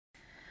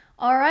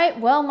All right,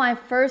 well, my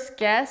first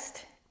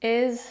guest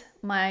is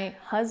my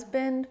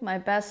husband, my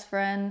best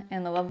friend,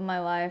 and the love of my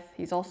life.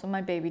 He's also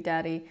my baby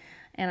daddy,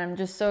 and I'm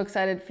just so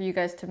excited for you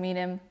guys to meet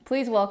him.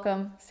 Please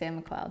welcome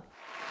Sam McLeod.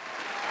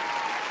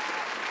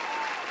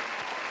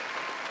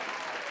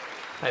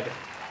 Hi, babe.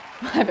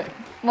 Hi, babe.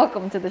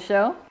 Welcome to the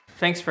show.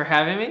 Thanks for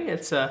having me.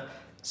 It's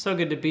so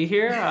good to be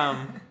here.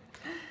 I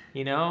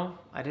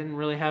didn't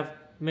really have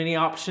many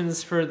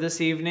options for this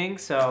evening,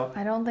 so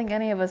I don't think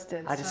any of us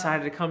did. I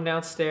decided to come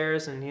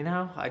downstairs, and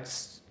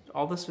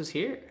all this was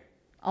here.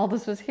 All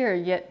this was here,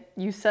 yet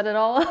you set it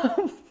all up.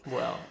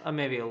 Well,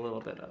 maybe a little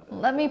bit of it.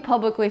 Let me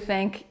publicly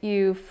thank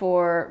you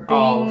for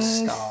being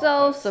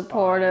so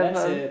supportive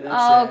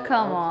of.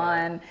 Come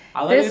on.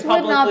 This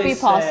would not be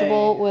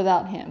possible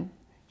without him.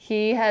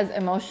 He has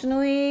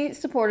emotionally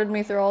supported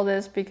me through all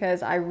this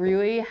because I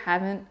really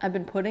haven't. I've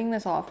been putting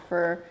this off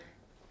for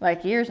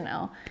like years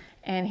now,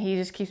 and he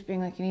just keeps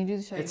being like, "You need to do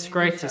the show." It's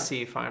great to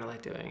see you finally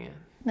doing it.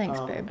 Thanks,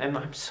 babe. And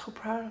I'm so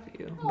proud of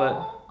you.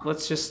 But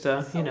let's just,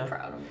 proud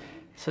of me.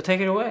 So take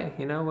it away.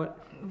 You know what?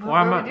 What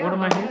am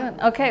I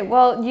doing? Okay,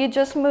 well, you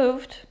just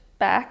moved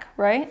back,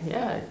 right?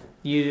 Yeah,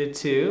 you did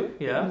too.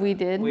 Yeah, we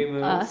did. We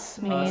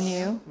moved. Me and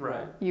you.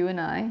 Right. You and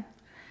I.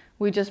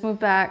 We just moved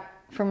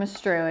back from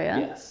Australia.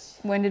 Yes.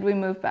 When did we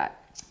move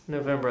back?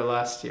 November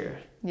last year.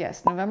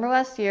 Yes, November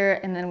last year,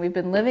 and then we've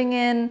been living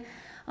in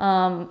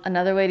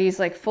another lady's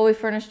like fully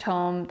furnished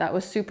home. That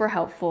was super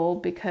helpful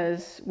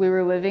because we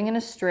were living in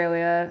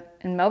Australia,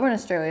 in Melbourne,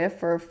 Australia,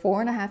 for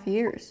 4.5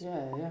 years.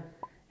 Yeah.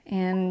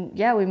 And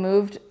yeah, we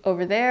moved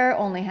over there.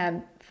 Only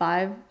had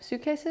 5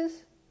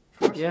 suitcases.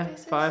 4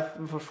 suitcases?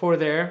 4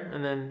 there,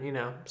 and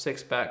then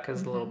 6 back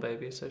because the little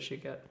baby, so she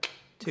got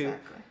 2.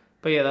 Exactly.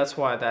 But yeah, that's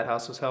why that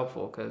house was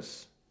helpful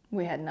because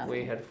we had nothing.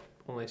 We had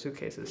only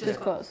suitcases. Just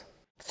clothes.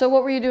 So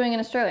what were you doing in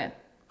Australia?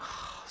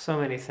 So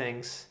many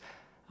things.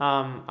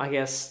 I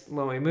guess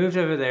when we moved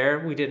over there,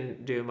 we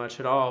didn't do much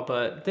at all.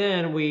 But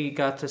then we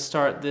got to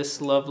start this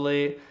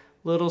lovely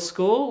little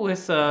school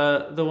with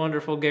the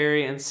wonderful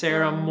Gary and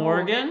Sarah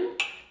Morgan.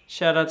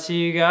 Shout out to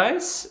you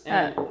guys.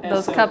 And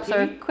those cups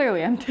are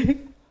clearly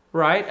empty.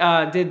 Right.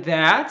 Did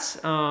that,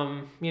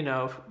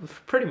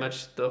 pretty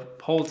much the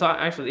whole time.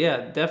 Actually,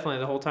 yeah, definitely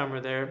the whole time we're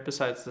there,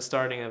 besides the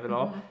starting of it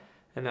all.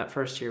 And that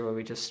first year where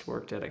we just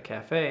worked at a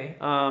cafe.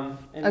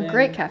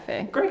 Great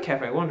cafe. Great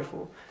cafe,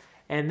 wonderful.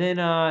 And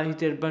then he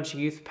did a bunch of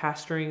youth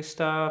pastoring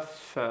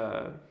stuff,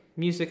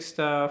 music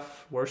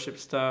stuff, worship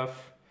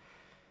stuff,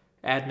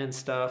 admin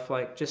stuff,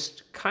 like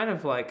just kind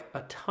of like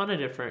a ton of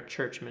different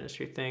church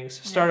ministry things.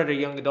 Started a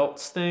young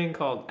adults thing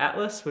called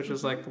Atlas, which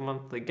was like the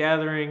monthly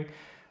gathering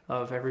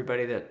of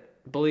everybody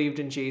that believed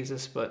in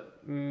Jesus but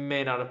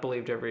may not have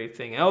believed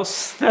everything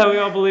else that we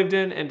all believed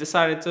in, and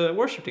decided to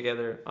worship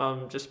together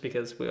just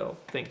because we all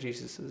think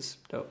Jesus is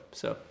dope.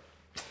 So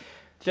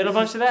did a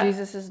bunch of that.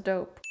 Jesus is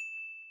dope.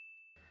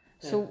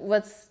 So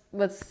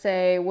let's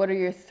say, what are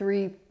your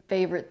 3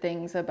 favorite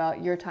things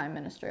about your time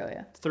in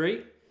Australia?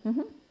 3?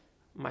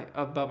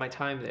 About my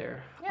time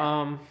there.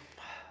 Yeah.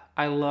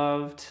 I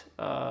loved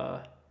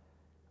all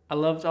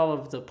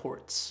of the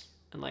ports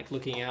and like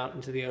looking out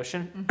into the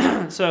ocean.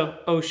 So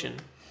ocean,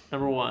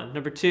 number 1.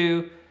 Number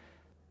 2,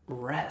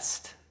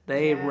 rest.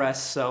 They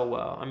rest so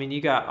well. I mean,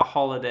 you got a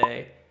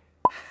holiday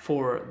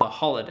for the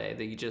holiday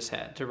that you just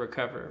had to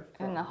recover.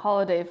 And a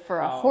holiday for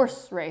a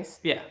horse race.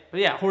 Yeah,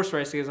 horse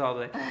racing is a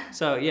holiday.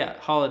 So yeah,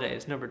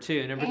 holidays, number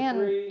 2. Number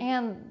 3.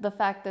 And the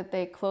fact that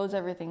they close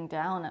everything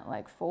down at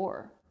like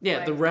 4. Yeah,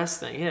 right? The rest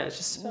thing. Yeah, it's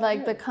just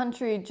like the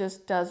country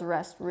just does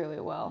rest really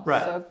well.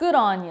 Right. So good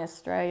on you,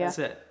 Australia. That's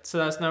it. So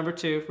that's number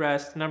 2,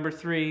 rest. Number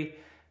 3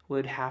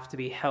 would have to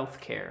be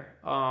healthcare.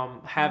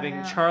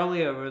 Having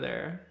Charlie over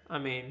there, I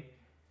mean,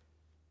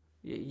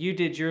 you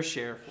did your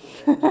share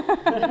for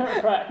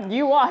it. Right.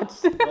 You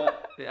watched.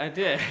 But I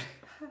did.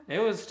 It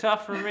was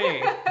tough for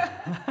me.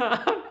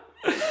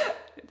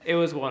 It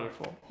was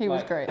wonderful. He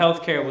was great.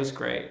 Healthcare was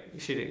great.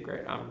 She did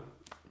great.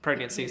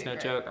 Pregnancy's no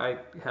joke. I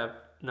have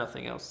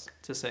nothing else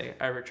to say.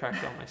 I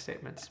retract all my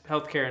statements.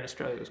 Healthcare in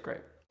Australia was great.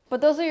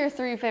 But those are your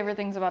 3 favorite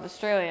things about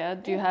Australia.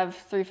 Do you have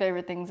 3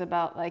 favorite things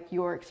about like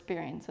your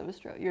experience of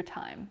Australia, your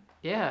time?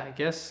 Yeah, I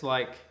guess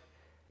like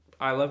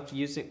I loved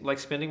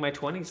spending my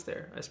 20s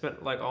there. I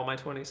spent like all my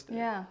 20s there.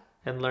 Yeah.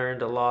 And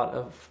learned a lot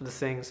of the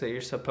things that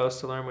you're supposed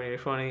to learn when you're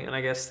 20. And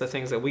I guess the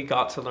things that we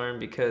got to learn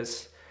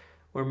because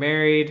we're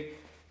married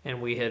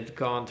and we had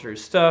gone through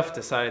stuff,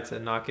 decided to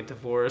not get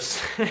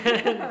divorced.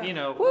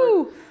 And,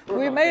 woo!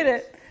 We made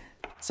it.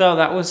 So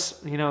that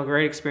was, a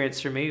great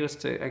experience for me, was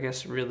to, I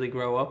guess, really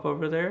grow up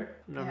over there.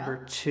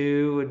 Number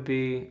 2 would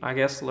be, I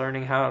guess,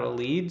 learning how to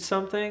lead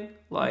something,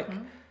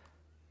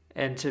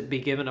 and to be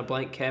given a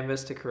blank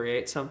canvas to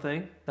create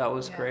something. That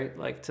was great.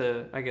 Like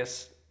to, I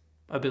guess,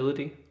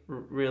 ability,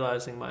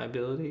 realizing my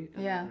ability.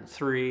 Yeah. And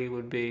 3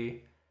 would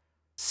be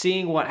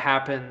seeing what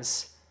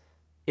happens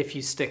if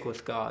you stick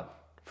with God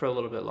for a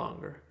little bit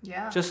longer.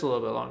 Yeah. Just a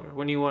little bit longer.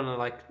 When you want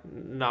to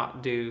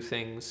not do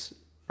things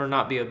or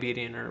not be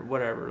obedient or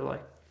whatever,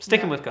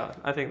 sticking with God.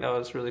 I think that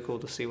was really cool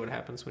to see what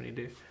happens when you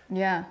do.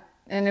 Yeah.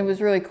 And it was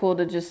really cool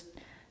to just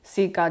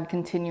see God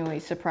continually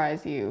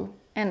surprise you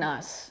and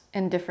us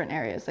in different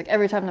areas. Like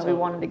every time that we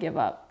wanted to give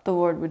up, the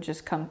Lord would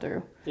just come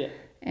through. Yeah.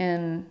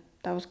 And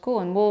that was cool.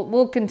 And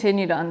we'll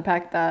continue to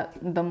unpack that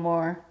the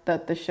more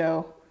that the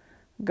show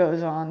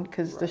goes on,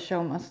 because the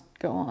show must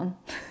go on.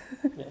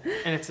 Yeah.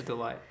 And it's a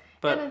delight.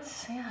 But and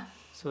it's, yeah.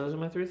 So those are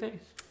my 3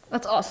 things.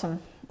 That's awesome.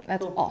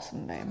 That's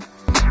awesome, babe.